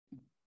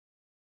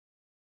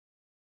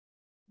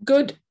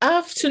Good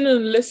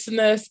afternoon,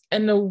 listeners,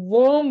 and a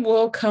warm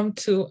welcome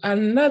to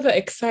another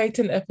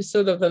exciting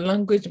episode of the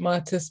Language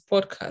Matters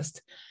podcast.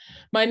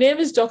 My name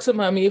is Dr.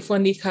 Mami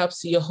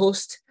Ifwani-Caps, your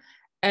host,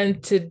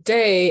 and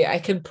today I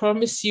can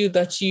promise you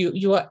that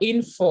you are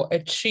in for a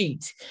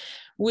treat.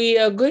 We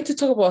are going to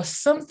talk about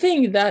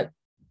something that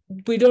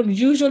we don't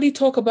usually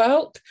talk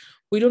about,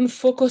 we don't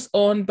focus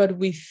on, but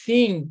we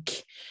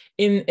think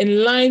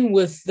in line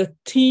with the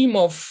theme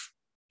of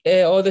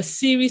or the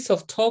series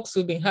of talks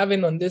we've been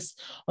having on this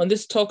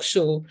talk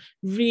show.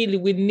 Really,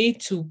 we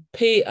need to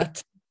pay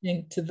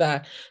attention to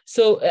that.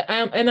 So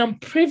I'm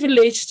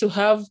privileged to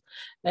have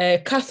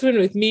Katherine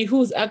with me,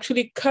 who's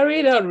actually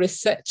carried out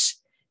research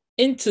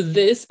into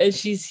this, and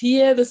she's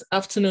here this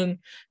afternoon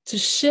to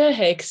share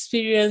her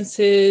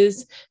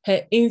experiences,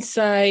 her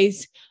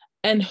insights,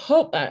 and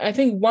hope. I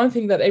think one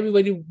thing that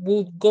everybody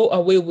will go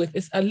away with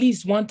is at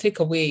least one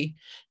takeaway,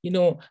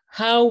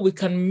 how we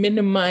can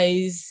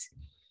minimize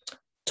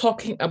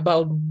talking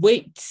about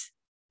weight,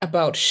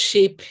 about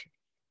shape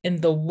in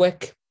the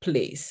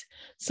workplace.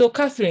 So,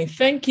 Katherine,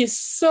 thank you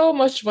so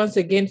much once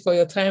again for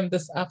your time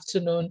this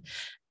afternoon.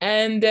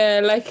 And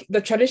like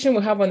the tradition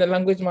we have on the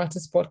Language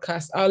Matters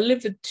podcast, I'll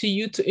leave it to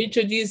you to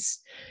introduce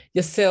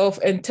yourself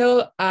and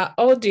tell our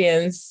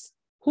audience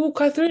who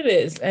Katherine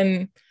is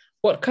and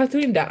what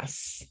Katherine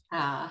does.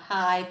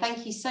 Hi,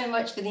 thank you so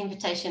much for the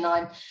invitation.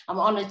 I'm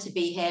honoured to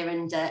be here,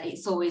 and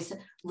it's always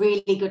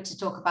really good to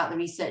talk about the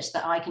research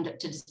that I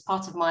conducted as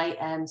part of my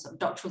sort of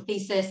doctoral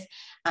thesis,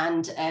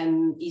 and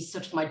is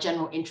sort of my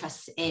general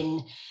interest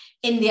in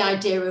the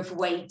idea of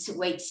weight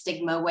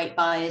stigma, weight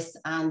bias,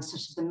 and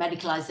sort of the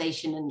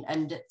medicalisation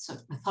and sort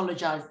of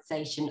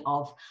pathologisation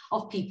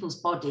of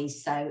people's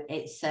bodies. So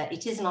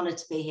it is an honour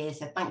to be here.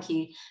 So thank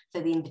you for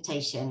the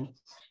invitation.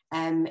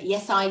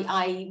 Yes,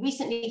 I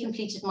recently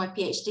completed my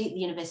PhD at the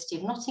University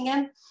of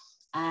Nottingham,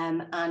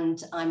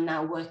 and I'm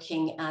now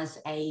working as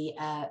a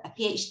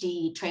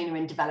PhD trainer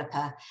and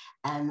developer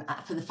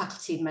for the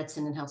Faculty of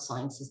Medicine and Health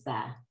Sciences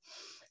there.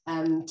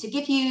 To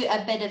give you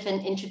a bit of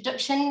an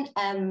introduction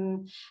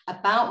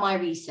about my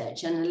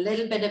research and a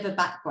little bit of a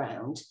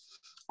background,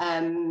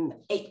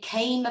 it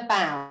came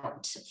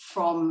about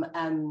from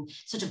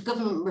sort of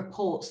government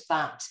reports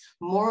that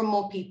more and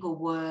more people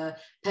were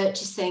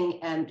purchasing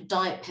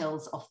diet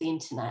pills off the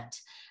internet,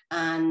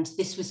 and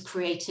this was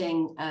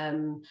creating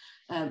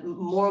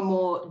more and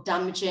more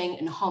damaging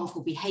and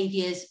harmful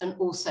behaviours, and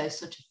also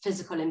sort of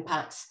physical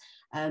impacts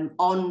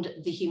on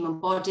the human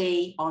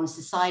body, on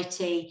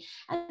society,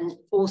 and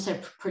also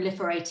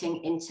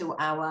proliferating into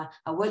our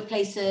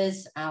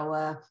workplaces,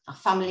 our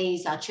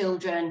families, our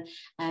children,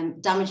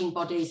 damaging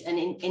bodies, and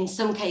in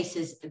some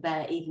cases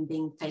there even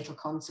being fatal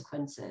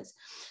consequences.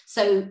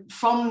 So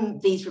from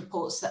these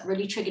reports, that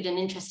really triggered an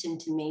interest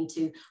into me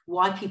to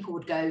why people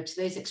would go to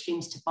those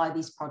extremes to buy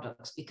these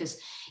products, because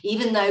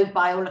even though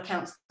by all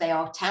accounts they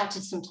are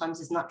touted sometimes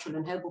as natural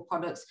and herbal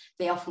products,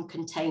 they often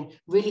contain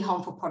really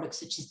harmful products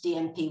such as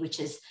DMP, which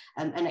is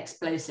an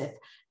explosive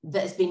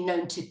that has been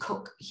known to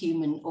cook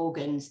human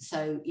organs.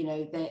 So,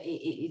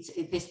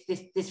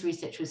 this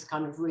research was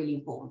kind of really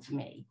important for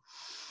me.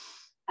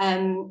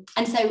 And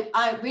so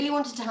I really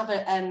wanted to have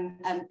a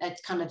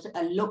kind of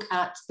a look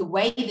at the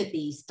way that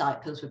these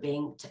diet pills were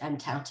being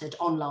touted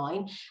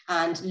online.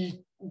 And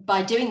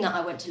by doing that,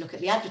 I went to look at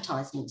the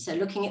advertisements. So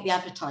looking at the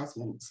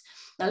advertisements.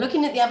 Now,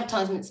 looking at the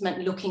advertisements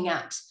meant looking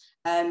at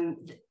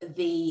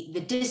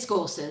the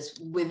discourses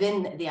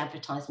within the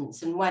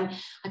advertisements. And when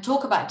I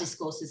talk about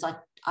discourses,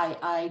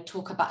 I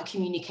talk about a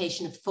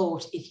communication of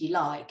thought, if you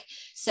like.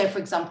 So, for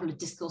example, a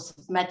discourse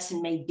of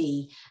medicine may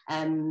be,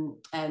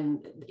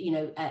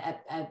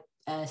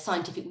 a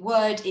scientific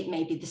word. It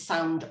may be the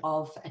sound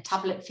of a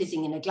tablet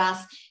fizzing in a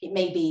glass. It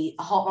may be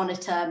a heart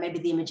monitor, maybe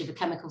the image of a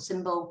chemical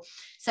symbol.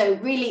 So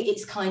really,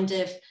 it's kind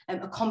of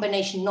a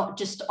combination, not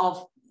just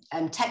of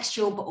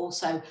textual, but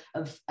also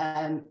of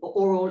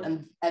oral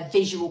and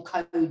visual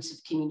codes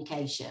of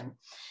communication.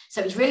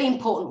 So it's really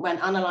important when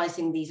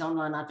analysing these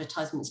online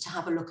advertisements to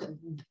have a look at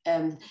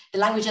the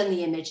language and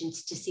the image, and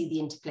to see the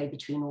interplay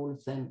between all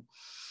of them.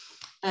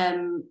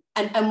 And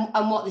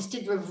what this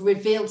did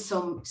revealed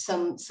some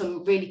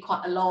really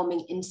quite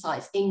alarming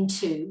insights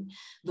into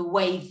the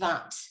way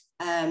that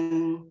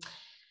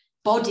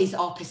bodies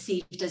are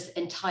perceived as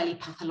entirely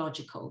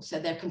pathological. So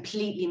they're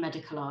completely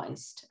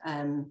medicalised.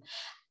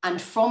 And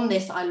from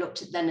this, I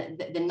looked at then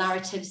the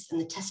narratives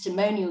and the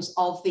testimonials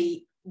of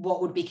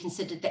what would be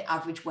considered the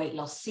average weight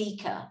loss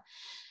seeker.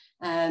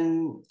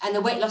 And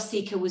the weight loss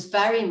seeker was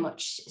very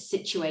much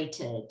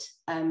situated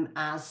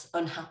as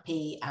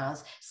unhappy,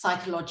 as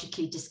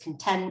psychologically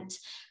discontent,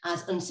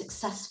 as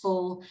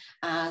unsuccessful,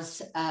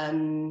 as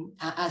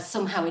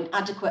somehow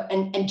inadequate,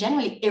 and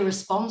generally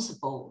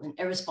irresponsible, an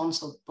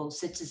irresponsible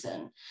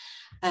citizen.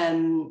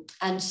 And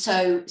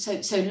so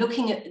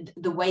looking at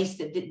the ways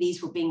that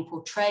these were being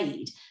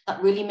portrayed,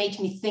 that really made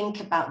me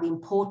think about the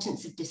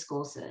importance of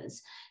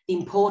discourses, the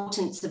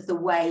importance of the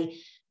way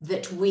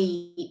that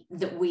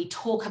we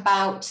talk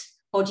about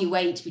body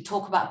weight, we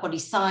talk about body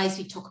size,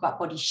 we talk about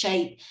body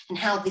shape, and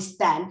how this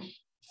then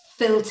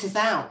filters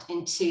out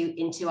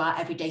into our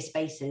everyday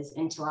spaces,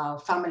 into our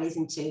families,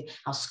 into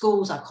our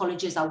schools, our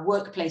colleges, our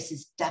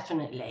workplaces,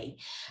 definitely,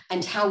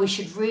 and how we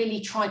should really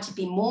try to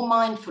be more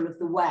mindful of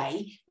the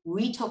way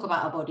we talk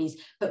about our bodies,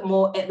 but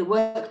more at the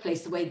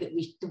workplace, the way that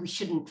we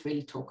shouldn't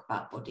really talk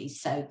about bodies.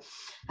 So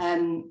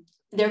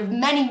there are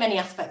many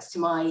aspects to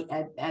my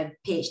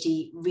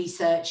PhD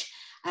research,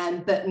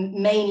 but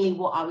mainly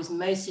what I was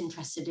most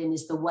interested in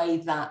is the way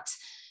that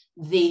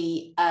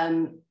the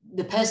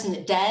person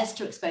that dares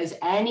to expose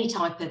any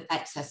type of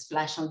excess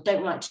flesh, I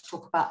don't like to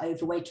talk about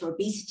overweight or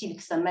obesity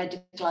because they're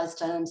medicalized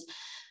terms,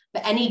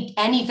 but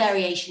any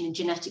variation in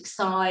genetic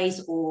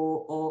size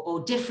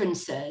or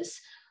differences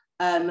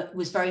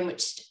was very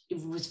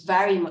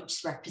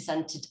much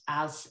represented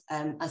as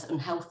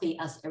unhealthy,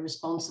 as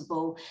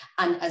irresponsible,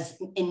 and as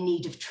in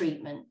need of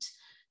treatment.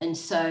 And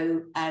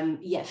so,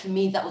 for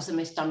me, that was the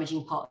most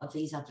damaging part of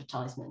these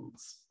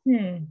advertisements.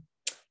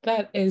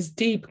 That is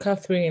deep,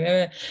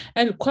 Katherine,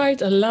 and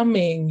quite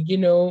alarming,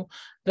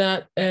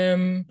 that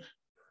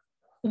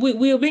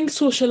we are being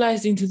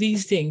socialized into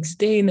these things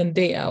day in and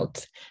day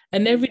out.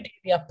 And every day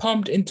they are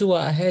pumped into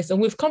our heads, and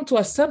we've come to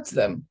accept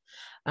them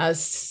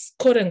as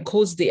quote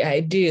unquote the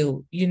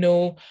ideal,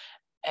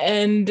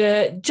 and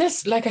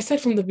just like I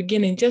said from the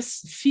beginning,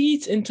 just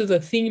feeds into the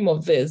theme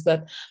of this,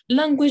 that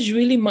language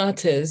really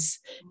matters,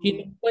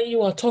 when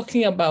you are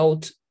talking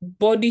about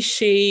body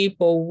shape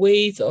or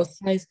weight or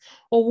size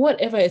or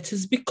whatever it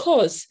is,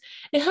 because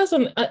it has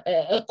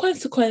a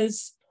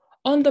consequence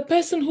on the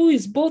person who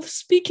is both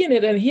speaking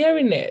it and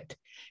hearing it.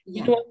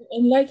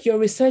 And like your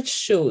research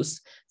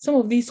shows, some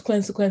of these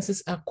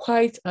consequences are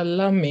quite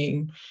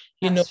alarming.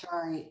 That's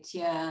right.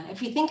 Yeah.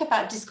 If we think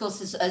about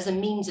discourse as a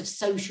means of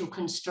social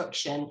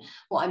construction,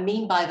 what I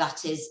mean by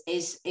that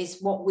is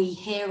what we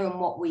hear and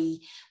what we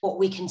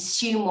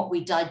consume, what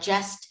we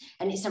digest,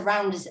 and it's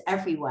around us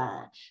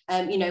everywhere.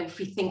 If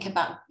we think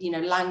about,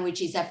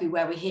 language is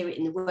everywhere. We hear it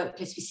in the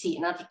workplace, we see it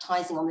in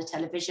advertising, on the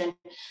television.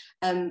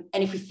 And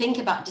if we think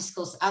about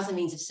discourse as a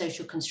means of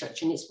social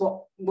construction, it's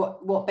what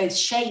both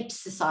shapes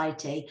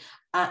society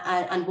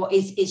and what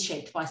is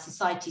shaped by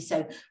society.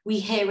 So we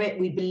hear it,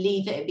 we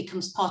believe it, it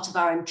becomes part of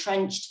our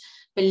entrenched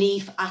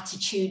belief,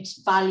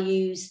 attitudes,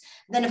 values.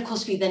 Then, of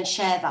course, we then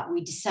share that,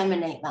 we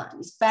disseminate that. And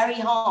it's very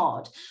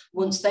hard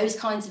once those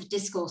kinds of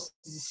discourses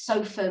are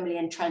so firmly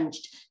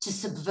entrenched to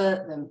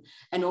subvert them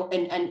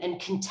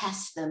and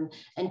contest them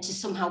and to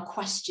somehow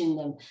question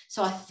them.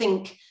 So I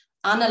think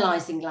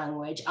analysing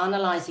language,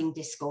 analysing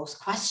discourse,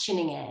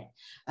 questioning it,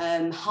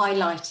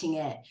 highlighting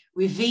it,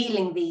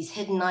 revealing these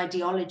hidden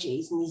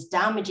ideologies and these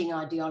damaging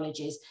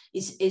ideologies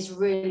is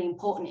really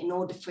important in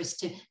order for us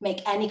to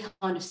make any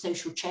kind of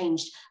social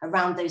change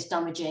around those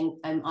damaging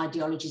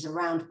ideologies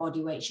around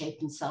body weight, shape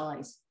and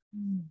size.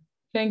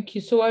 Thank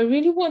you. So I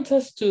really want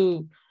us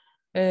to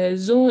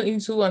zone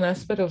into an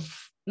aspect of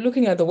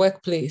looking at the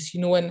workplace,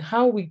 and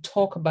how we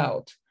talk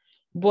about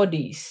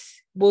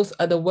bodies, both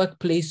at the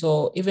workplace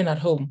or even at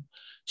home.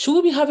 Should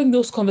we be having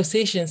those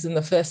conversations in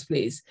the first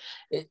place?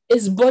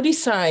 Is body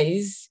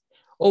size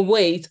or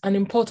weight an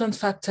important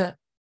factor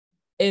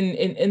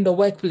in the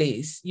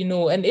workplace?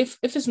 And if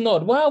it's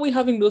not, why are we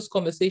having those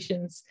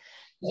conversations?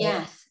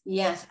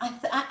 Yes.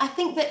 I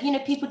think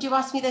that, people do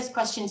ask me those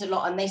questions a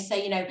lot, and they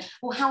say,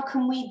 well, how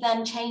can we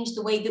then change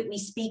the way that we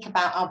speak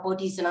about our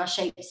bodies and our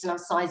shapes and our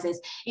sizes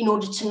in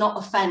order to not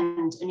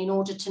offend and in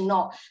order to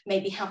not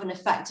maybe have an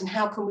effect? And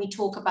how can we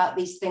talk about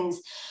these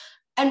things?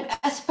 And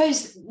I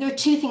suppose there are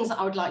two things that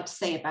I would like to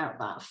say about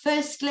that.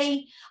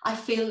 Firstly, I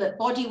feel that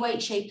body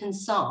weight, shape and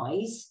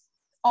size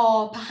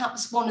are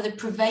perhaps one of the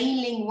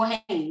prevailing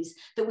ways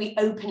that we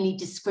openly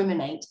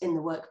discriminate in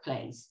the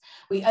workplace.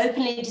 We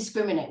openly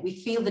discriminate.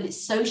 We feel that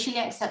it's socially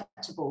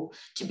acceptable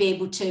to be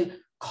able to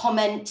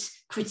comment,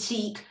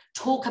 critique,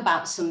 talk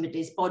about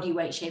somebody's body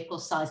weight, shape or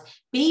size,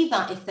 be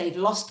that if they've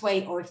lost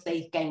weight or if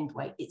they've gained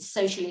weight. It's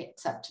socially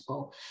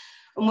acceptable.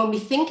 And when we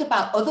think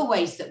about other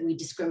ways that we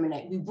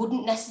discriminate, we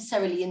wouldn't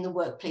necessarily in the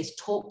workplace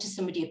talk to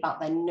somebody about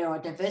their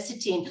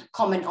neurodiversity and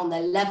comment on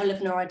their level of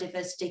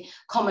neurodiversity,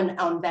 comment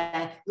on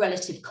their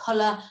relative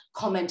colour,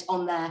 comment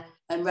on their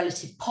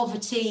relative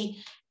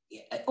poverty.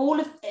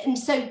 And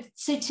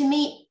so to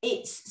me,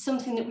 it's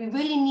something that we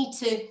really need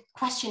to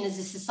question as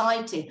a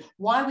society,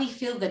 why we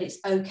feel that it's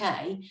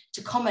okay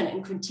to comment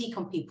and critique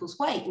on people's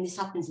weight. And this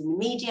happens in the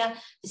media,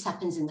 this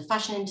happens in the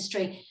fashion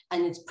industry,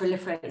 and it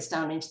proliferates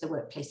down into the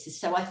workplaces.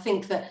 So I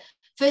think that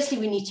firstly,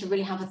 we need to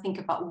really have a think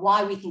about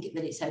why we think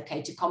that it's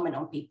okay to comment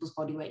on people's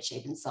body weight,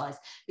 shape and size,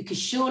 because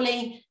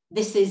surely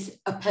this is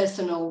a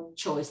personal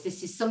choice.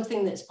 This is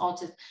something that's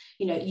part of,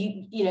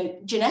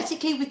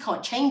 genetically, we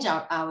can't change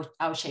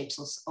our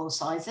shapes or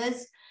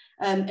sizes.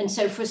 And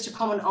so for us to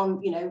comment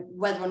on,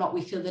 whether or not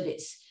we feel that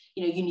it's,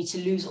 you need to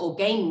lose or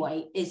gain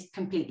weight is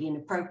completely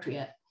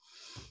inappropriate.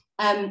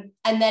 And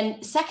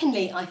then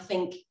secondly, I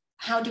think,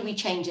 how do we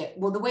change it?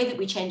 Well, the way that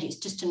we change it is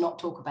just to not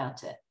talk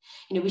about it.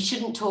 We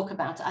shouldn't talk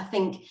about it. I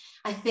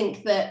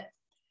think that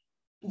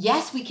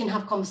yes, we can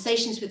have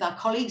conversations with our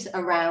colleagues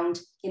around,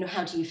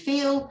 how do you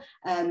feel?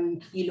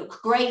 You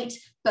look great,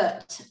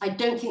 but I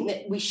don't think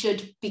that we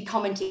should be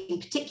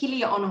commenting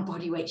particularly on our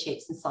body weight,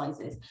 shapes and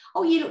sizes.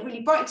 Oh, you look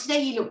really bright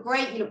today, you look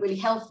great, you look really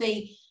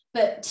healthy.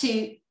 But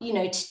to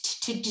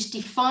just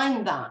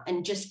define that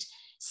and just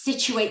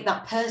situate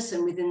that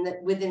person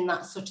within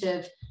that sort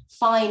of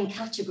fine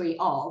category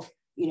of,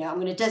 I'm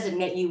going to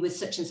designate you with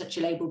such and such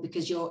a label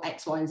because you're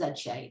X, Y, and Z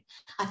shape,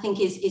 I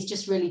think is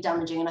just really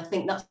damaging. And I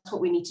think that's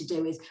what we need to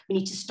do, is we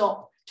need to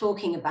stop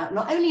talking about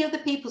not only other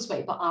people's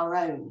weight, but our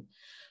own.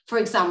 For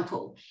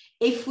example,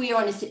 if we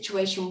are in a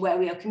situation where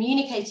we are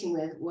communicating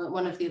with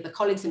one of the other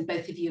colleagues and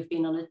both of you have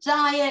been on a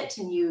diet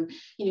and oh,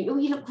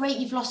 you look great,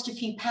 you've lost a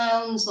few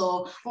pounds,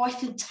 or oh, I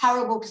feel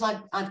terrible because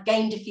I've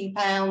gained a few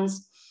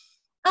pounds,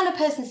 and a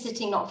person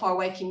sitting not far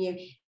away from you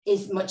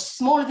is much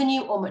smaller than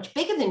you or much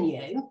bigger than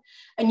you,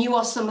 and you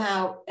are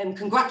somehow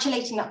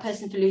congratulating that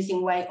person for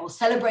losing weight or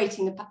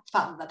celebrating the fact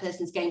that that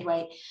person's gained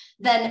weight,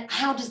 then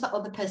how does that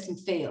other person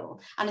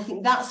feel? And I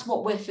think that's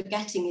what we're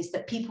forgetting, is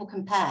that people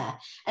compare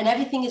and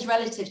everything is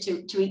relative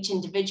to each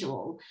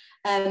individual.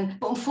 But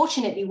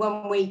unfortunately,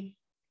 when we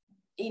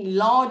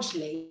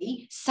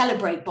largely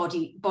celebrate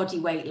body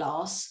weight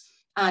loss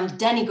and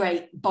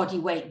denigrate body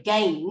weight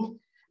gain,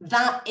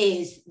 that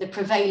is the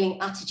prevailing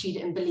attitude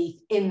and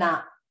belief, in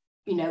that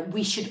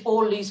we should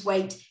all lose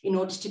weight in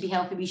order to be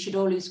healthy. We should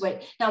all lose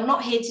weight. Now, I'm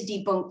not here to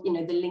debunk,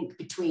 the link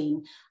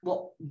between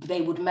what they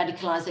would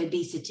medicalize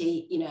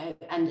obesity,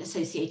 and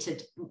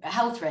associated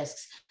health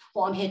risks.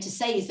 What I'm here to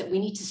say is that we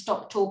need to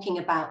stop talking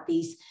about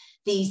these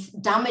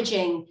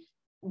damaging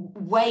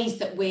ways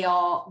that we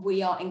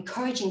are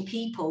encouraging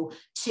people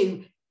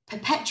to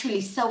perpetually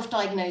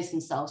self-diagnose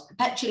themselves,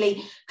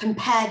 perpetually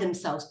compare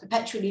themselves,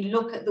 perpetually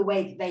look at the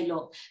way that they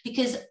look,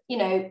 because,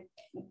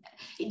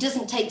 it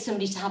doesn't take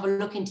somebody to have a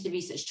look into the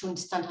research to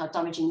understand how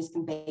damaging this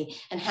can be,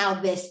 and how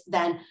this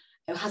then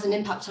has an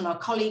impact on our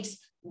colleagues.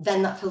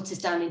 Then that filters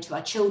down into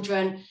our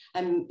children,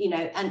 and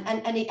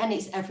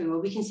it's everywhere.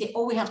 We can see,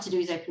 all we have to do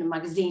is open a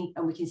magazine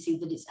and we can see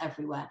that it's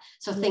everywhere.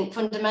 So I think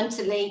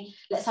fundamentally,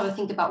 let's have a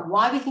think about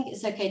why we think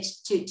it's okay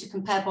to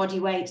compare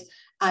body weight,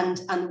 and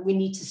we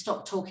need to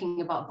stop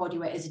talking about body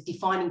weight as a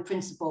defining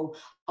principle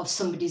of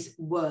somebody's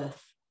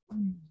worth.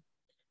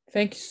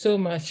 Thank you so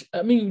much.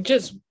 I mean,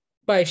 just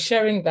by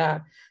sharing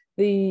that,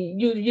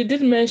 you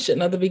did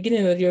mention at the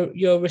beginning that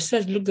your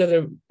research looked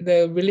at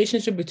the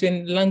relationship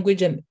between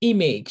language and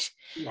image.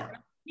 Yeah.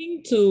 I'm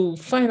keen to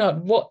find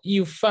out what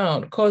you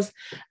found, because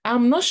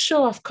I'm not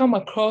sure I've come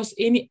across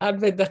any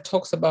advert that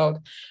talks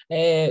about,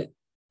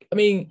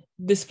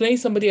 displaying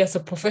somebody as a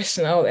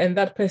professional, and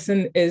that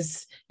person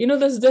is,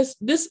 there's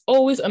this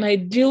always an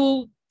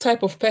ideal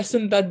type of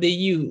person that they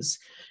use.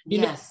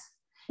 Yes.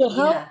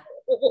 So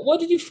what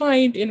did you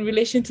find in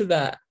relation to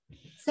that?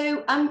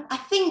 So I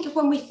think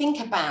when we think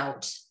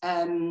about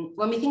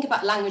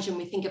language and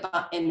we think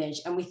about image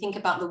and we think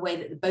about the way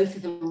that both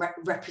of them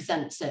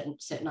represent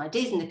certain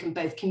ideas, and they can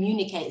both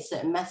communicate a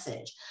certain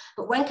message,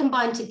 but when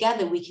combined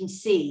together, we can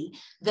see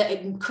that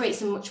it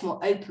creates a much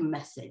more open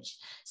message.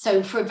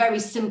 So for a very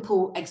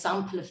simple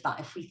example of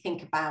that, if we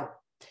think about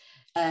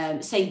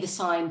say the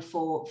sign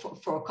for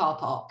a car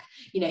park,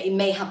 it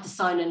may have the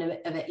sign of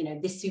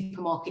it, this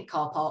supermarket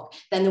car park,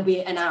 then there'll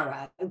be an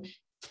arrow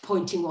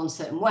pointing one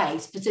certain way.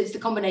 But it's the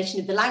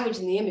combination of the language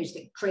and the image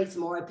that creates a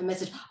more open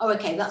message. Oh,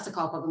 okay, that's a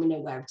car park and we know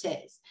where it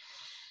is.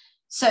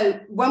 So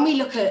when we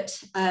look at,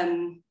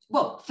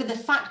 for the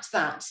fact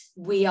that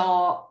we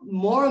are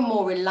more and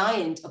more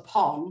reliant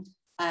upon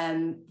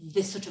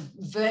this sort of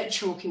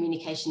virtual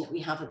communication that we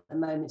have at the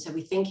moment. So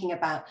we're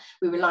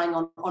relying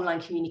on online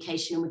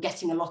communication, and we're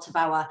getting a lot of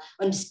our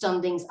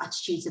understandings,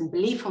 attitudes and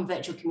belief from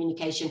virtual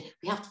communication.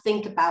 We have to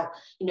think about,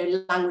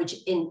 language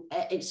in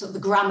it's sort of the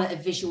grammar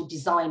of visual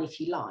design, if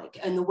you like,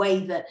 and the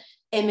way that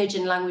image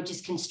and language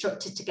is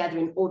constructed together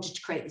in order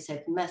to create this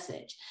open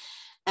message.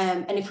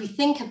 And if we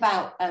think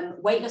about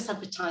weight loss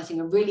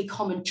advertising, a really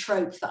common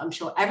trope that I'm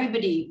sure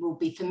everybody will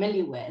be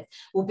familiar with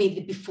will be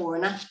the before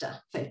and after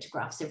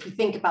photographs. So if we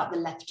think about the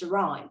left to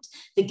right,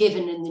 the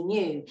given and the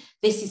new,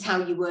 this is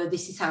how you were,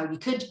 this is how you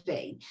could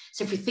be.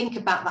 So if we think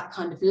about that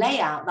kind of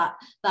layout,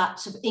 that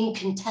sort of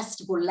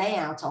incontestable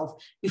layout of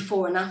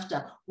before and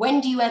after,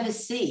 when do you ever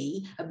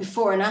see a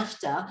before and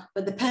after,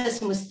 but the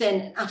person was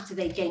thin after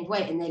they gained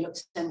weight and they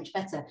looked so much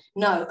better?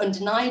 No,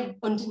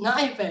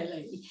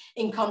 undeniably,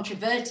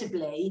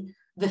 incontrovertibly,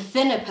 the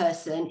thinner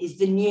person is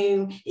the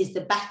new, is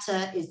the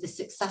better, is the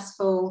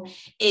successful,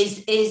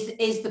 is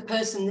the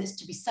person that's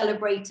to be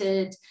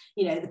celebrated,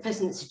 the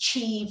person that's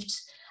achieved.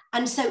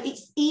 And so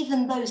it's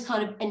even those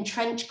kind of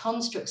entrenched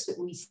constructs that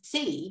we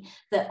see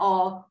that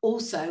are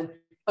also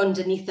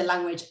underneath the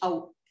language.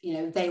 Oh,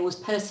 they always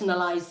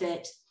personalize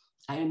it.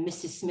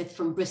 Mrs. Smith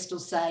from Bristol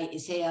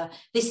is here.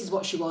 This is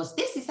what she was.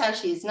 This is how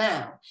she is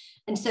now.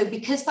 And so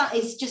because that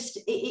is just,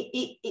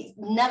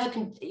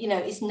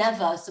 it's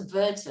never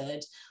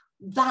subverted,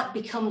 that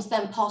becomes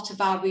then part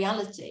of our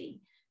reality.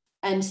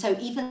 And so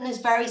even those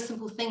very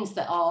simple things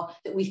that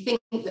we think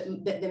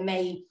that they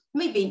may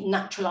maybe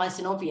naturalized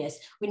and obvious.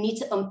 We need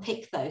to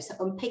unpick those. So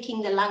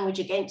unpicking the language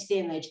against the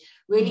image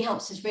really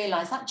helps us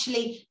realize,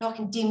 actually, no, I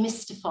can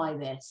demystify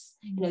this.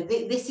 You know,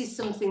 this is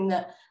something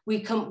that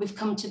we've come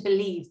to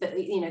believe that,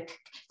 you know,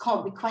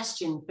 can't be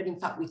questioned, but in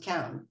fact we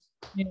can.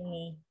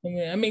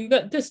 Yeah, I mean,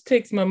 that just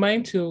takes my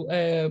mind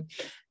to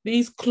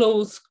these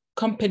clothes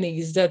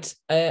companies that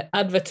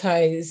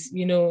advertise,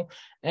 you know,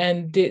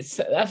 and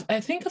I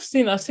think I've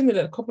seen it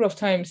a couple of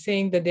times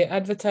saying that they're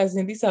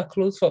advertising these are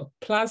clothes for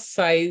plus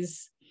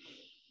size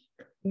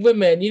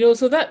women, you know,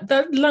 so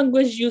that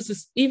language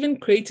uses even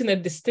creating a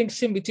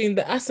distinction between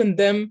the us and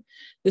them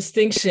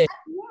distinction.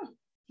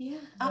 Yeah,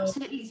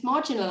 absolutely. It's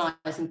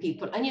marginalizing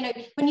people. And, you know,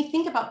 when you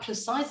think about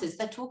plus sizes,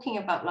 they're talking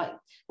about like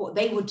what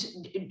they would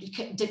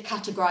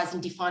categorize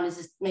and define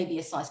as maybe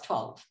a size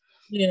 12.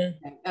 Yeah.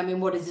 I mean,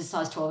 what is a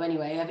size 12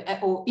 anyway?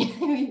 Or,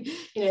 you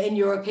know, in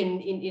Europe,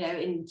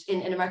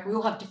 in America, we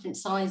all have different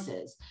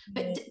sizes.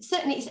 But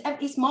certainly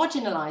it's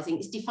marginalizing,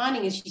 it's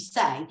defining, as you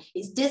say,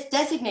 it's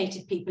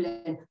designated people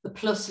in the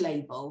plus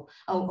label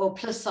or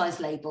plus size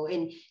label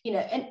in, you know,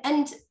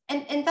 and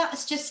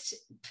that's just,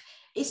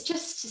 it's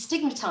just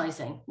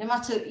stigmatizing. No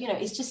matter, you know,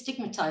 it's just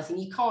stigmatizing.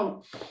 You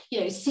can't,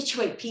 you know,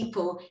 situate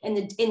people in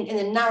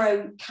the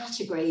narrow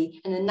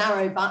category and the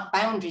narrow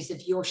boundaries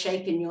of your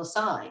shape and your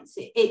size.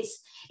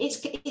 It's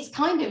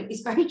kind of,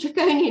 it's very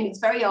draconian, it's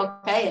very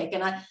archaic,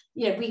 and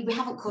you know, we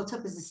haven't caught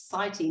up as a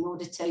society in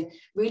order to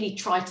really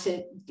try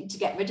to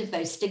get rid of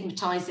those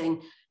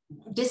stigmatizing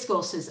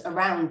discourses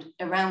around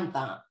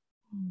that.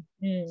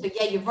 So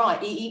yeah, you're right.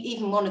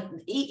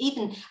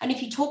 And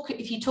if you talk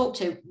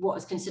to what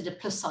is considered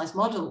plus size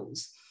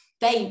models,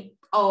 they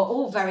are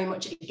all very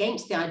much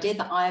against the idea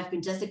that I have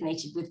been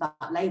designated with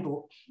that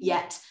label.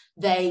 Yet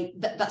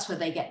that's where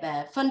they get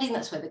their funding.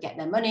 That's where they get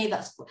their money.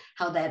 That's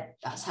how they're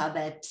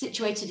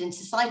situated in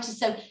society.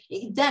 So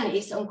then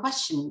it's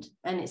unquestioned,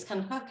 and it's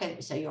kind of, okay,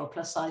 so you're a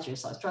plus size, you're a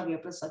size 12, you're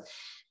a plus size.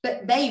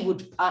 But they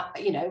would,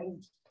 you know.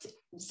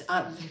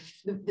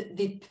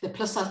 The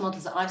plus size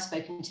models that I've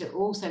spoken to are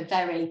also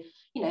very,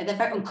 you know, they're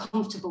very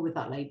uncomfortable with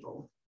that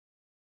label.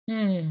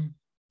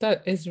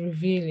 That is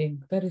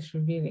revealing. That is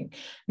revealing.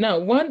 Now,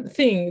 one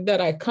thing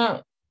that I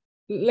can't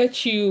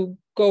let you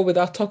go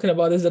without talking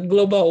about is the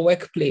global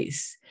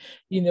workplace,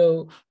 you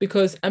know,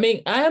 because I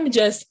mean, I am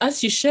just,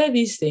 as you share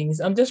these things,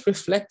 I'm just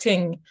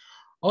reflecting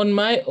on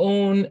my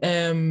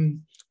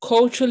own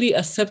culturally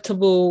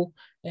acceptable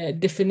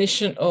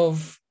definition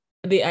of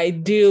the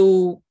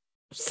ideal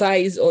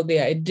size or the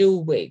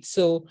ideal weight.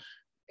 So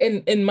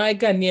in my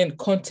Ghanaian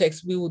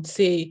context, we would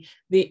say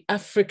the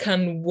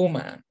African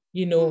woman,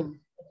 you know,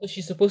 so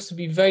she's supposed to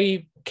be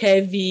very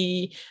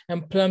curvy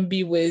and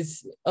plumpy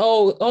with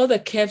all the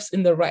curves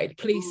in the right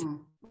place.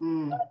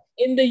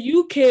 In the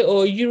UK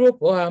or Europe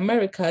or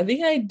America,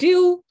 the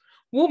ideal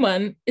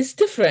woman is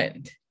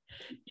different.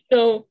 You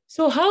know,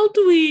 so how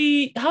do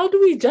we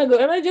juggle?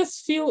 And I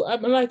just feel,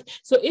 I'm like,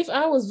 so if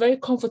I was very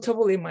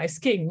comfortable in my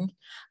skin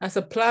as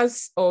a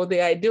plus or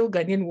the ideal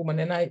Ghanaian woman,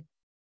 and I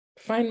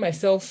find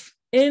myself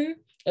in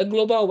a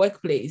global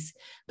workplace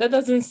that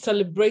doesn't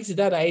celebrate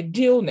that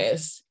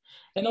idealness,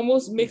 and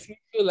almost makes me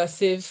feel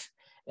as if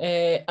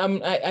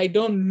I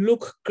don't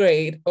look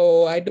great,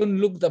 or I don't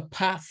look the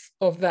path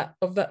of that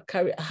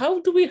career. How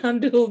do we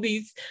handle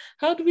these?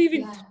 How do we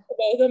even talk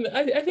about them?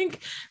 I think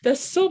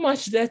there's so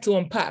much there to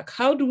unpack.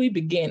 How do we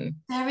begin?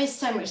 There is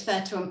so much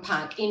there to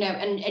unpack, you know,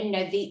 and you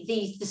know,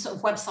 the sort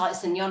of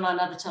websites and the online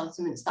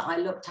advertisements that I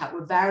looked at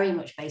were very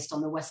much based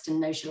on the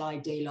Western notional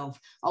ideal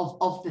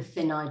of the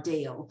thin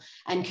ideal,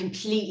 and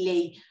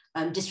completely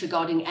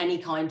disregarding any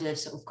kind of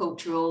sort of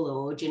cultural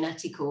or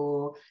genetic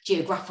or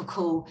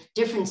geographical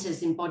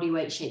differences in body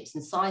weight, shapes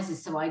and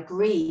sizes. So I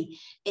agree,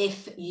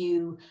 if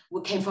you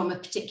came from a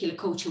particular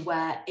culture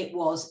where it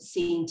was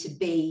seen to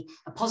be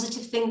a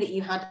positive thing that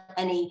you had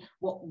any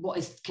what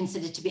is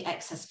considered to be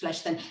excess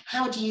flesh, then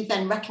how do you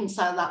then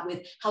reconcile that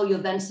with how you're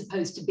then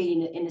supposed to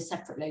be in a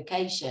separate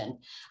location?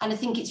 And I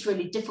think it's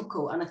really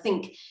difficult, and I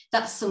think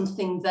that's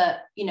something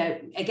that, you know,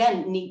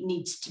 again,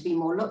 needs to be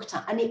more looked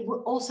at. And it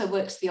also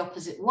works the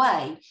opposite way.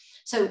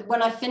 So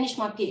when I finished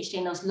my PhD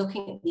and I was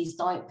looking at these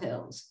diet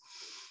pills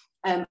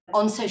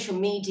on social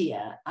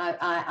media,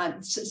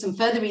 some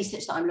further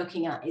research that I'm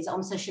looking at is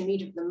on social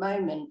media at the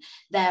moment,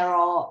 there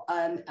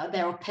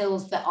are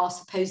pills that are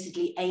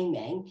supposedly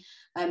aiming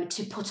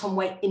to put on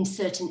weight in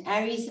certain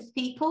areas of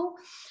people.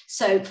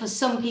 So for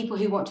some people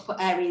who want to put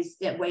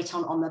weight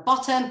on their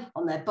bottom,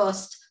 on their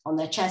bust, on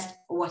their chest,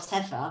 or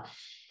whatever,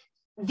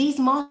 these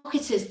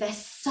marketers, they're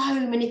so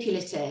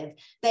manipulative.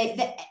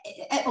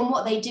 And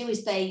what they do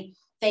is they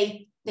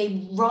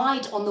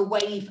ride on the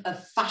wave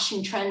of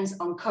fashion trends,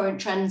 on current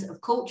trends,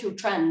 of cultural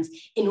trends,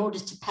 in order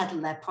to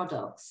peddle their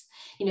products.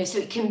 You know, so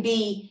it can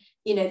be,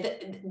 you know,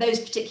 those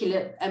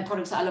particular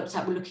products that I looked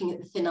at were looking at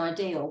the thin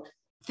ideal.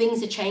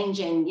 Things are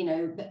changing, you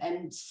know,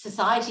 and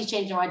society is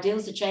changing, our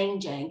ideals are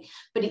changing,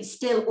 but it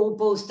still all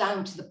boils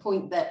down to the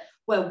point that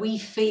where we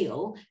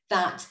feel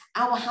that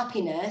our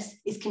happiness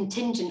is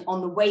contingent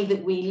on the way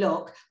that we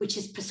look, which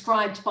is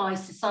prescribed by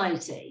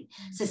society.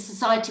 So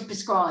society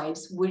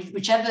prescribes,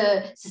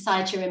 whichever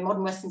society you're in,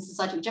 modern Western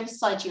society, whichever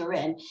society you're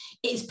in,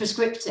 it is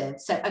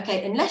prescriptive. So,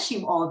 okay, unless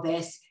you are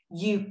this,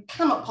 you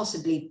cannot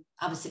possibly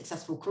have a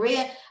successful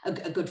career, a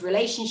good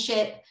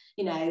relationship,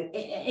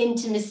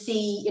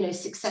 intimacy,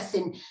 success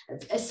in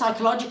a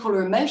psychological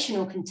or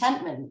emotional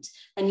contentment,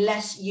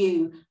 unless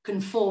you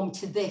conform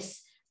to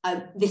this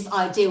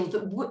ideal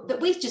that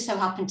we just so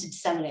happen to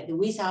disseminate, that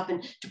we so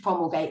happen to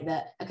promulgate,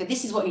 that, okay,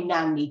 this is what you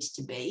now need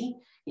to be.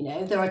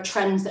 There are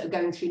trends that are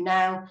going through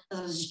now, as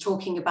I was just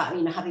talking about,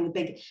 having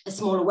a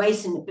smaller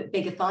waist and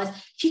bigger thighs.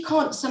 If you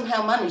can't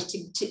somehow manage to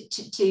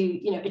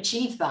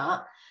achieve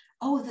that,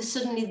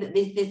 suddenly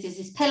there's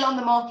this pill on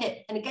the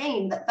market, and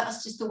again,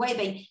 that's just the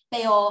way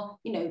they are.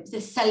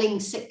 They're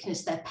selling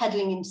sickness, they're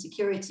peddling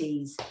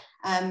insecurities,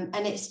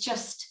 and it's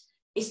just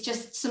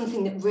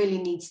something that really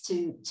needs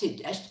a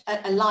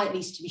light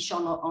needs to be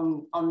shone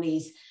on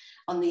these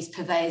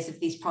purveyors of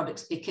these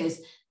products,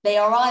 because they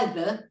are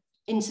either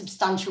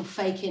insubstantial,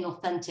 fake,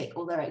 inauthentic,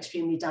 or they're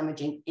extremely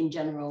damaging in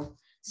general.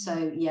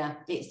 So yeah,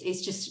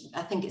 it's just,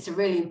 I think it's a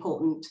really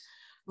important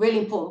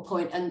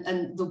point,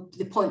 and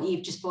the point that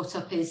you've just brought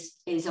up is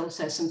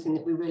also something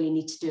that we really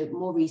need to do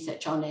more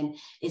research on,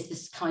 is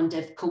this kind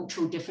of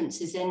cultural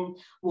differences in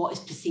what is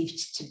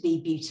perceived to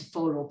be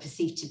beautiful, or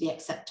perceived to be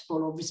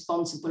acceptable, or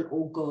responsible,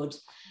 or good,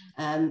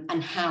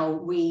 and how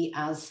we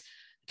as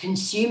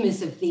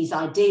consumers of these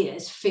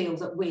ideas feel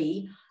that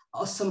we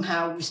are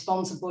somehow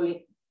responsible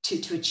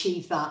to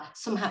achieve that,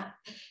 somehow,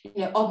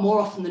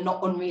 more often than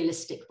not,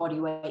 unrealistic body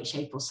weight,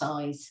 shape, or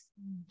size.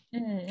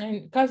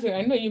 And Katherine,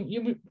 I know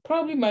you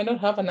probably might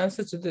not have an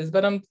answer to this,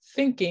 but I'm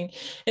thinking,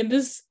 in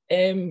this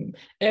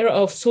era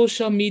of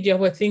social media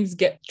where things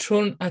get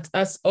thrown at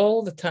us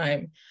all the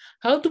time,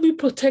 how do we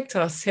protect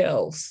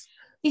ourselves?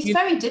 It's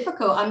very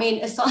difficult. I mean,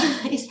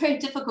 it's very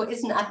difficult,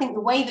 isn't it? I think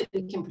the way that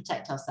we can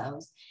protect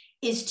ourselves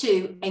is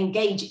to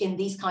engage in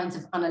these kinds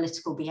of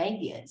analytical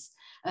behaviors.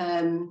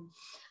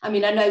 I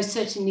mean, I know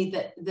certainly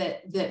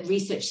that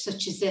research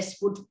such as this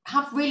would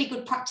have really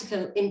good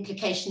practical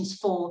implications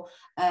for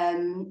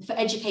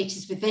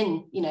educators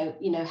within,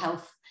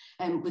 health,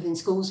 within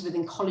schools,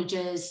 within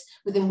colleges,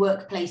 within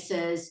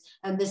workplaces.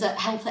 And there's a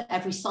health at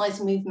every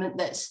size movement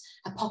that's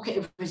a pocket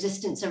of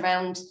resistance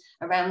around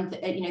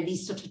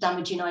these sort of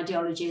damaging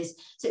ideologies.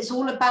 So it's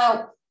all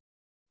about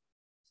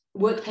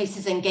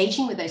workplaces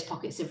engaging with those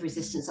pockets of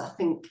resistance. I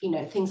think,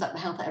 things like the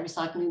health at every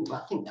size movement,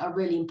 I think, are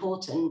really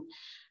important.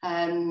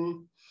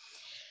 And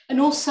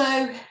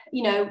also,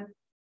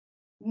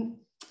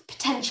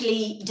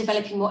 potentially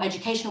developing more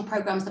educational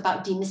programs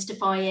about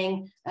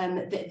demystifying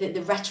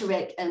the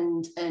rhetoric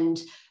and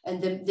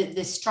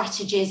the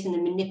strategies and the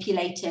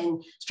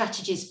manipulating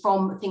strategies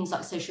from things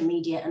like social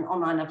media and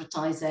online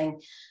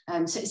advertising.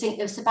 So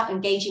it's about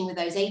engaging with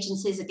those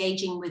agencies,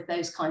 engaging with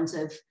those kinds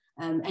of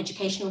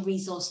educational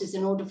resources,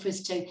 in order for us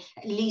to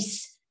at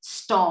least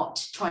start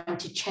trying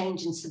to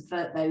change and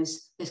subvert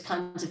those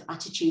kinds of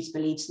attitudes,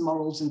 beliefs,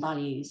 morals, and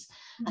values.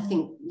 I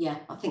think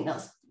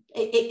that's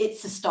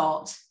it's a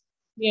start.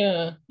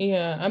 Yeah.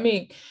 I'm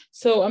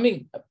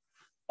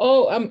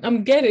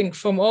getting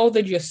from all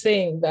that you're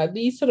saying that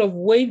these sort of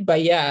weight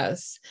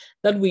bias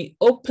that we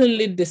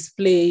openly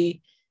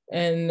display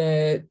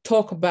and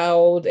talk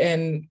about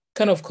and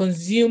kind of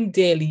consume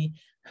daily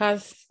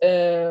has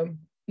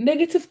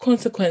negative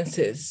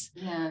consequences.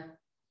 Yeah.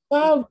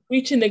 Far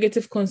reaching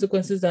negative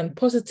consequences than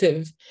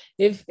positive,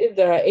 if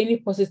there are any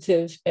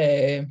positive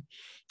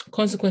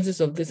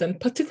consequences of this, and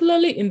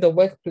particularly in the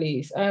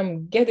workplace.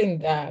 I'm getting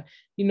that,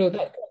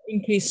 that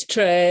increased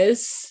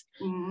stress,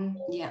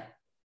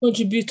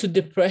 contribute to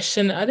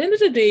depression. At the end of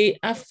the day,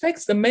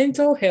 affects the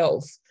mental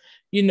health,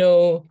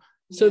 so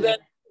that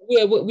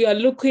we are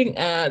looking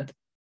at,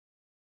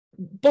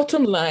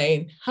 bottom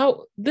line,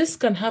 how this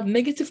can have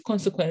negative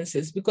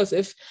consequences, because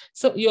if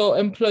your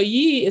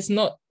employee is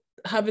not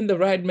having the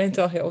right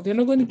mental health, you're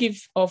not going to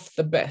give off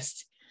the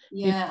best.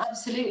 Yeah,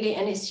 absolutely.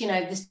 And it's,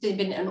 there's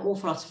been an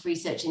awful lot of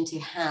research into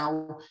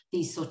how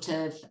these sort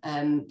of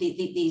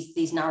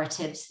these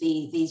narratives,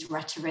 these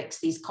rhetorics,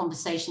 these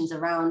conversations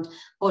around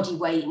body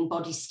weight and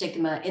body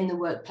stigma in the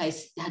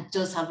workplace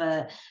does have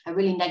a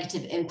really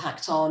negative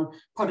impact on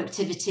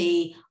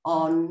productivity,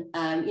 on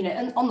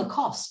and on the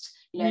cost.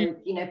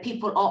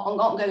 People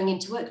aren't going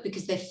into work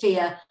because they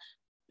fear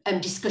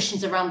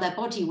discussions around their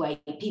body weight.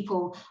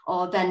 People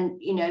are then,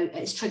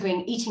 it's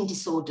triggering eating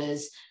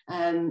disorders.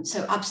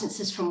 So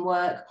absences from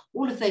work,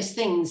 all of those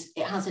things,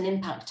 it has an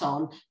impact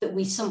on, that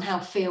we somehow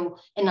feel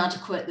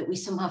inadequate, that we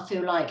somehow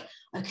feel like,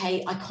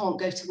 okay, I can't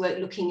go to work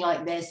looking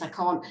like this. I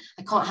can't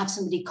have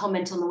somebody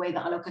comment on the way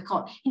that I look. I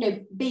can't,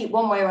 be it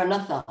one way or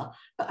another.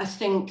 But I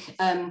think,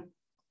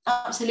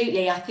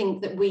 absolutely, I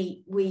think that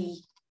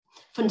we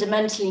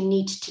fundamentally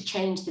need to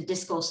change the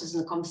discourses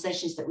and the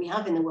conversations that we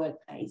have in the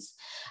workplace.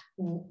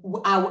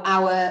 Our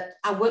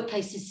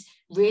workplaces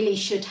really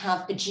should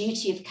have a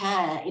duty of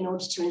care in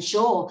order to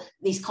ensure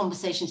these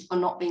conversations are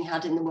not being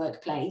had in the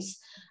workplace.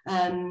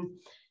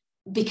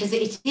 because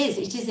it is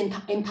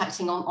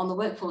impacting on the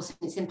workforce,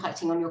 and it's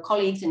impacting on your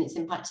colleagues, and it's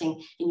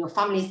impacting in your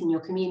families and your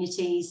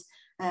communities.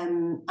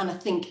 And I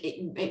think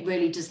it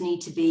really does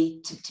need to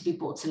be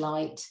brought to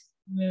light.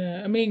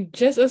 Yeah, I mean,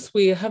 just as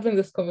we're having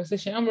this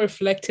conversation, I'm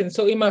reflecting.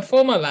 So in my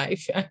former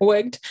life, I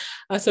worked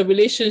as a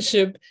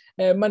relationship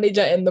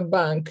manager in the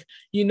bank,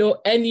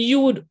 and you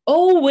would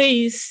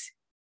always,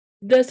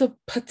 there's a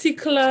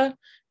particular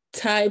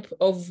type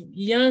of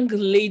young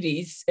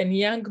ladies and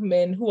young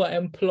men who are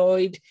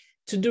employed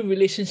to do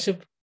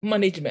relationship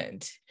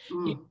management.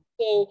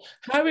 So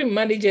hiring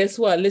managers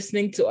who are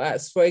listening to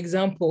us, for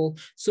example,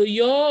 so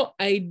your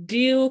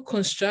ideal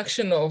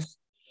construction of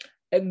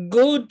a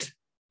good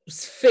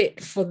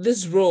fit for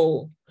this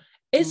role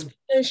is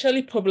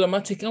potentially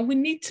problematic, and we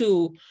need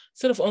to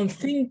sort of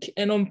unthink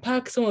and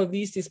unpack some of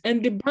these things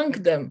and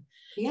debunk them.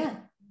 Yeah,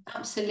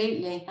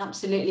 absolutely.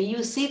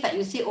 You'll see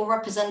it all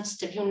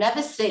representative. You'll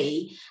never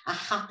see a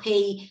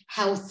happy,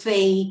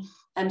 healthy,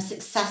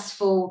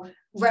 successful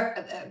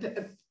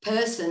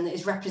person that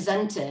is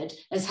represented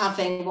as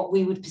having what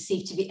we would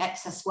perceive to be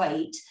excess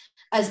weight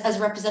as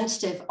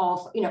representative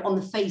of, on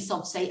the face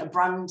of, say, a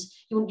brand.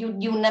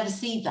 You'll never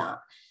see that.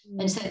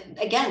 And so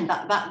again,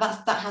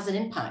 that has an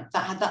impact.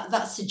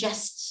 That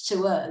suggests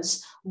to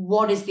us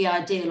what is the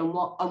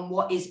ideal and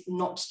what is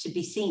not to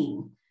be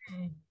seen.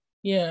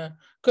 Yeah,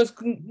 because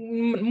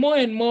more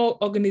and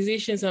more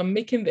organizations are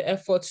making the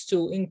efforts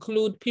to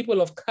include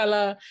people of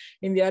color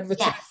in the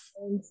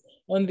advertisements,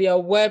 on their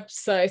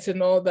websites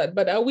and all that.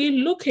 But are we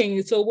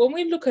looking? So when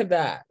we look at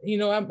that,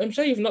 I'm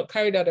sure you've not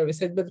carried out a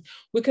research, but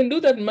we can do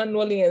that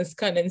manually and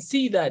scan and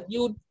see that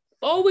you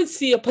always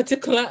see a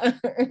particular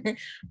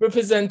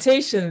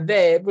representation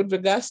there with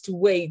regards to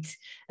weight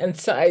and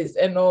size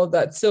and all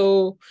that.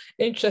 So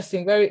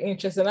interesting, very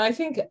interesting. I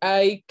think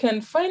I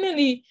can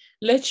finally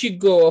let you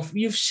go.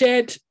 You've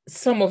shared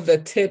some of the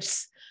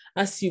tips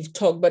as you've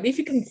talked, but if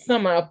you can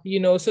sum up,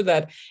 so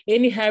that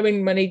any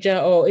hiring manager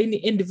or any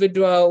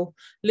individual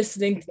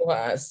listening to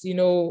us,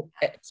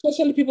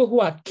 especially people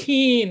who are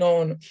keen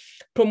on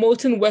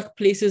promoting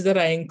workplaces that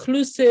are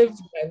inclusive,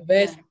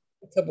 diverse,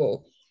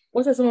 equitable,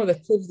 what are some of the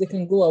tips they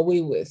can go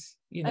away with?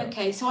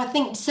 Okay, so I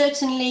think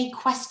certainly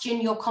question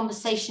your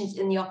conversations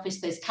in the office,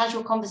 those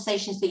casual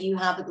conversations that you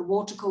have at the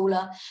water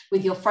cooler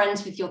with your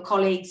friends, with your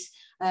colleagues,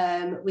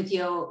 with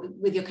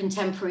your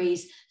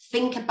contemporaries.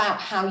 Think about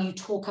how you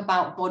talk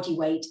about body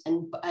weight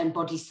and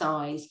body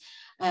size,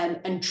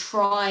 and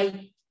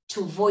try to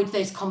avoid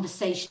those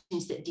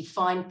conversations that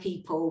define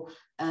people,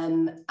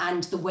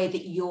 and the way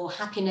that your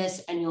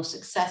happiness and your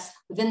success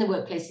within the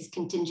workplace is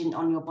contingent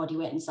on your body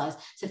weight and size.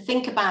 So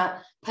think about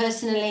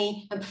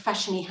personally and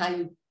professionally how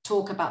you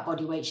talk about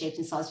body weight, shape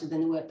and size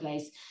within the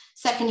workplace.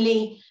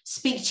 Secondly,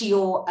 speak to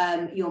your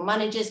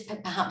managers,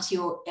 perhaps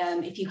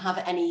if you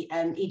have any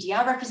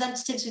EDR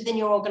representatives within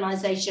your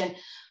organization.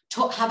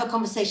 Have a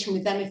conversation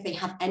with them if they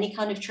have any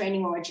kind of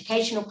training or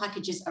educational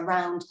packages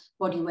around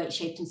body weight,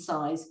 shape and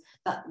size.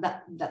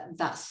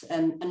 That's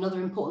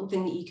another important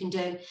thing that you can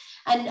do.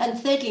 And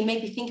thirdly,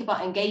 maybe think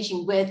about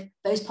engaging with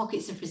those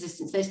pockets of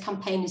resistance, those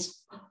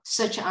campaigners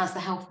such as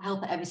the Health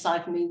at Every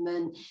Side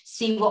movement.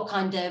 See what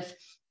kind of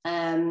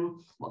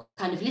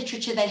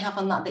literature they have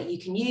on that you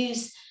can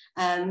use,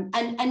 and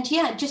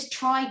just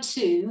try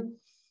to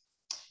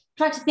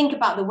think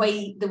about the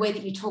way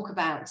that you talk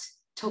about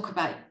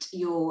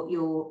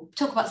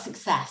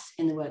success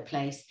in the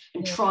workplace,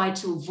 and try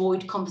to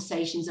avoid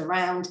conversations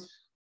around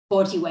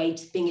body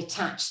weight being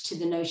attached to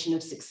the notion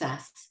of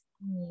success.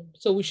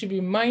 So we should be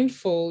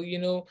mindful,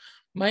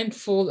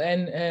 mindful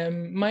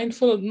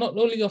not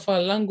only of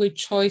our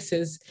language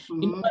choices,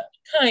 but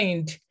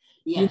kind.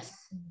 Yes.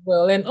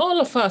 Well, and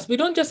all of us, we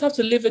don't just have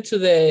to leave it to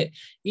the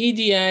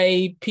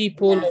EDI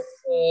people,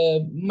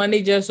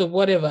 managers or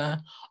whatever.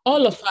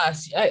 All of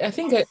us. I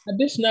think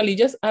additionally,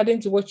 just adding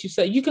to what you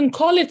said, you can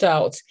call it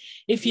out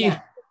if you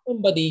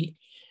somebody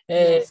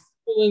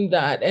doing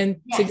that, and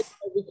together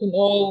we can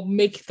all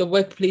make the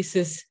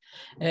workplaces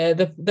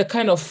the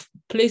kind of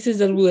places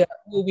that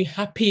we'll be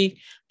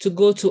happy to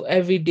go to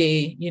every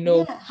day.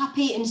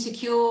 Happy and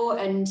secure,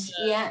 and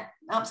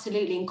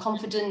absolutely, and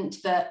confident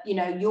that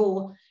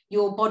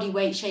your body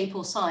weight, shape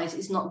or size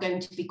is not going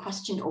to be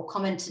questioned or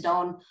commented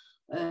on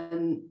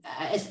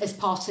as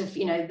part of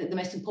the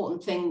most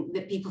important thing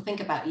that people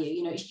think about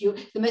you.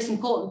 The most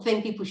important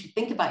thing people should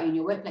think about you in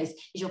your workplace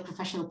is your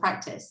professional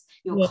practice,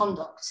 your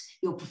conduct,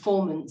 your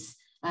performance,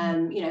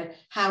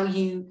 how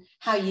you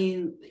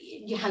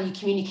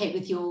communicate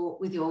with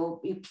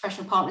your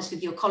professional partners,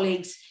 with your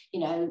colleagues,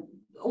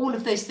 all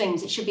of those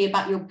things. It should be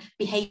about your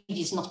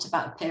behaviors, not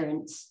about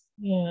appearance.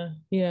 So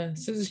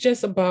it's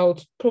just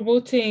about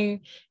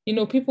promoting,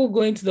 people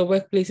going to the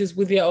workplaces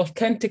with their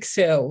authentic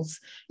selves,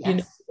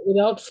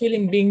 without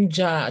feeling being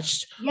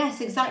judged.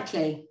 Yes,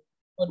 exactly.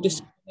 Or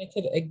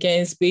discriminated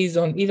against based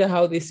on either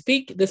how they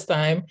speak this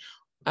time,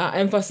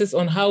 emphasis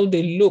on how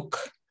they look.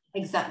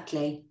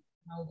 Exactly.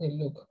 How they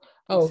look.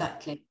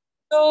 Exactly.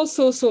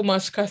 So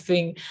much,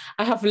 Katherine.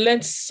 I have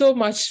learned so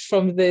much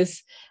from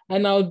this,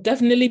 and I'll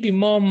definitely be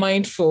more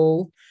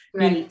mindful.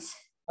 Great.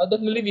 I'll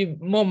definitely be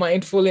more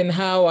mindful in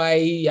how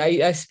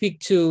I speak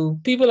to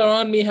people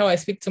around me, how I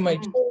speak to my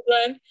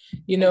children,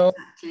 you know,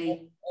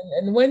 Exactly.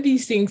 and when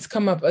these things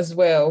come up as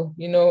well,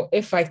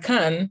 if I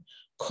can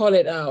call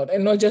it out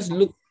and not just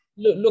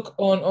look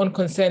on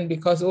concern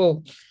because,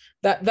 oh,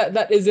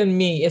 that isn't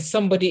me, it's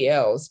somebody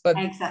else. But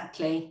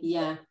exactly,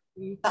 yeah.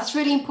 That's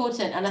really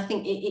important. And I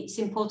think it's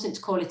important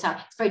to call it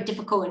out. It's very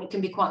difficult and it can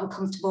be quite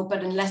uncomfortable,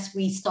 but unless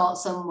we start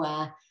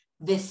somewhere,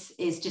 this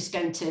is just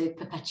going to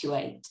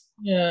perpetuate.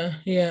 Yeah.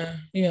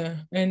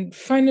 And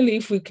finally,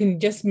 if we can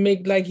just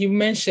make, like you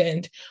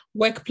mentioned,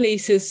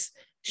 workplaces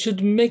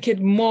should make it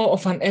more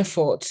of an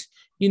effort,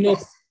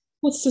 Yes.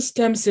 put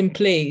systems in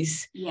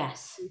place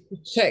Yes. to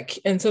check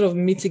and sort of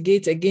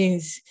mitigate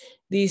against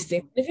these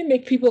things. Even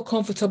make people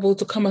comfortable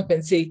to come up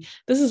and say,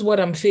 this is what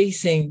I'm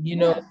facing,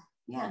 Yeah.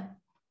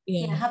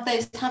 Yeah. Have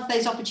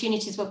those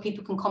opportunities where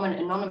people can comment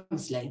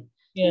anonymously,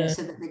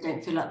 so that they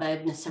don't feel like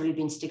they're necessarily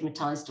being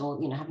stigmatized or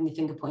having the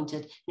finger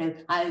pointed.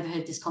 I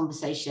overheard this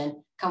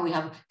conversation. Can we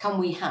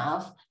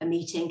have a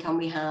meeting? Can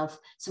we have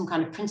some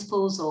kind of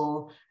principles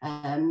or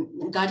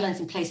guidelines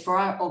in place for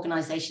our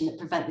organization that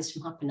prevent this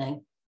from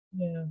happening?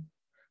 Yeah.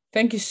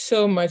 Thank you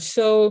so much.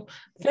 So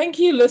thank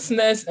you,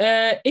 listeners.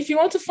 If you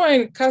want to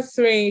find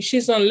Katherine,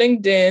 she's on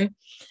LinkedIn.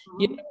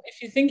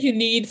 If you think you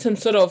need some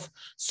sort of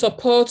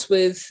support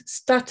with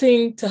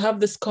starting to have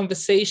this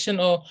conversation,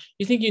 or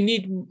you think you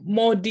need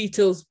more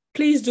details,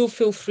 please do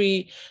feel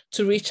free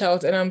to reach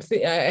out. And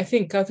I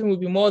think Katherine will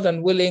be more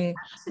than willing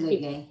Absolutely.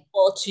 to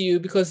support you,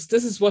 because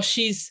this is what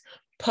she's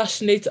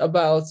passionate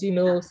about,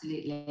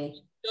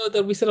 Absolutely.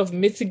 that we sort of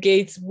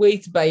mitigate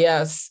weight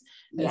bias.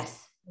 Yes.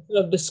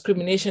 Sort of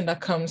discrimination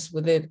that comes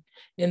with it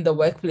in the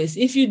workplace.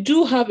 If you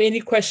do have any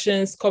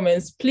questions,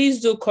 comments, please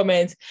do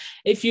comment.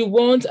 If you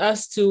want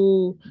us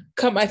to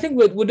come, I think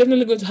we're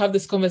definitely going to have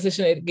this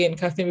conversation again,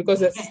 Katherine, because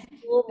there's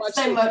so much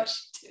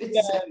to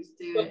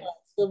it.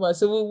 So much.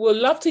 So we would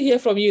love to hear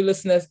from you,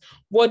 listeners.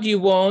 What do you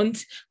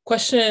want?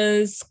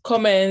 Questions,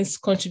 comments,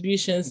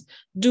 contributions,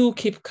 do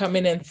keep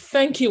coming. And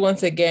thank you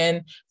once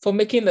again for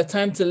making the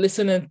time to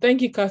listen. And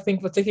thank you, Katherine,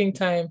 for taking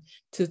time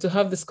to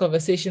have this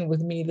conversation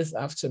with me this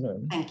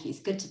afternoon. Thank you. It's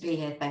good to be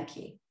here. Thank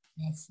you.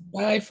 Yes.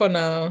 Bye for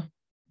now.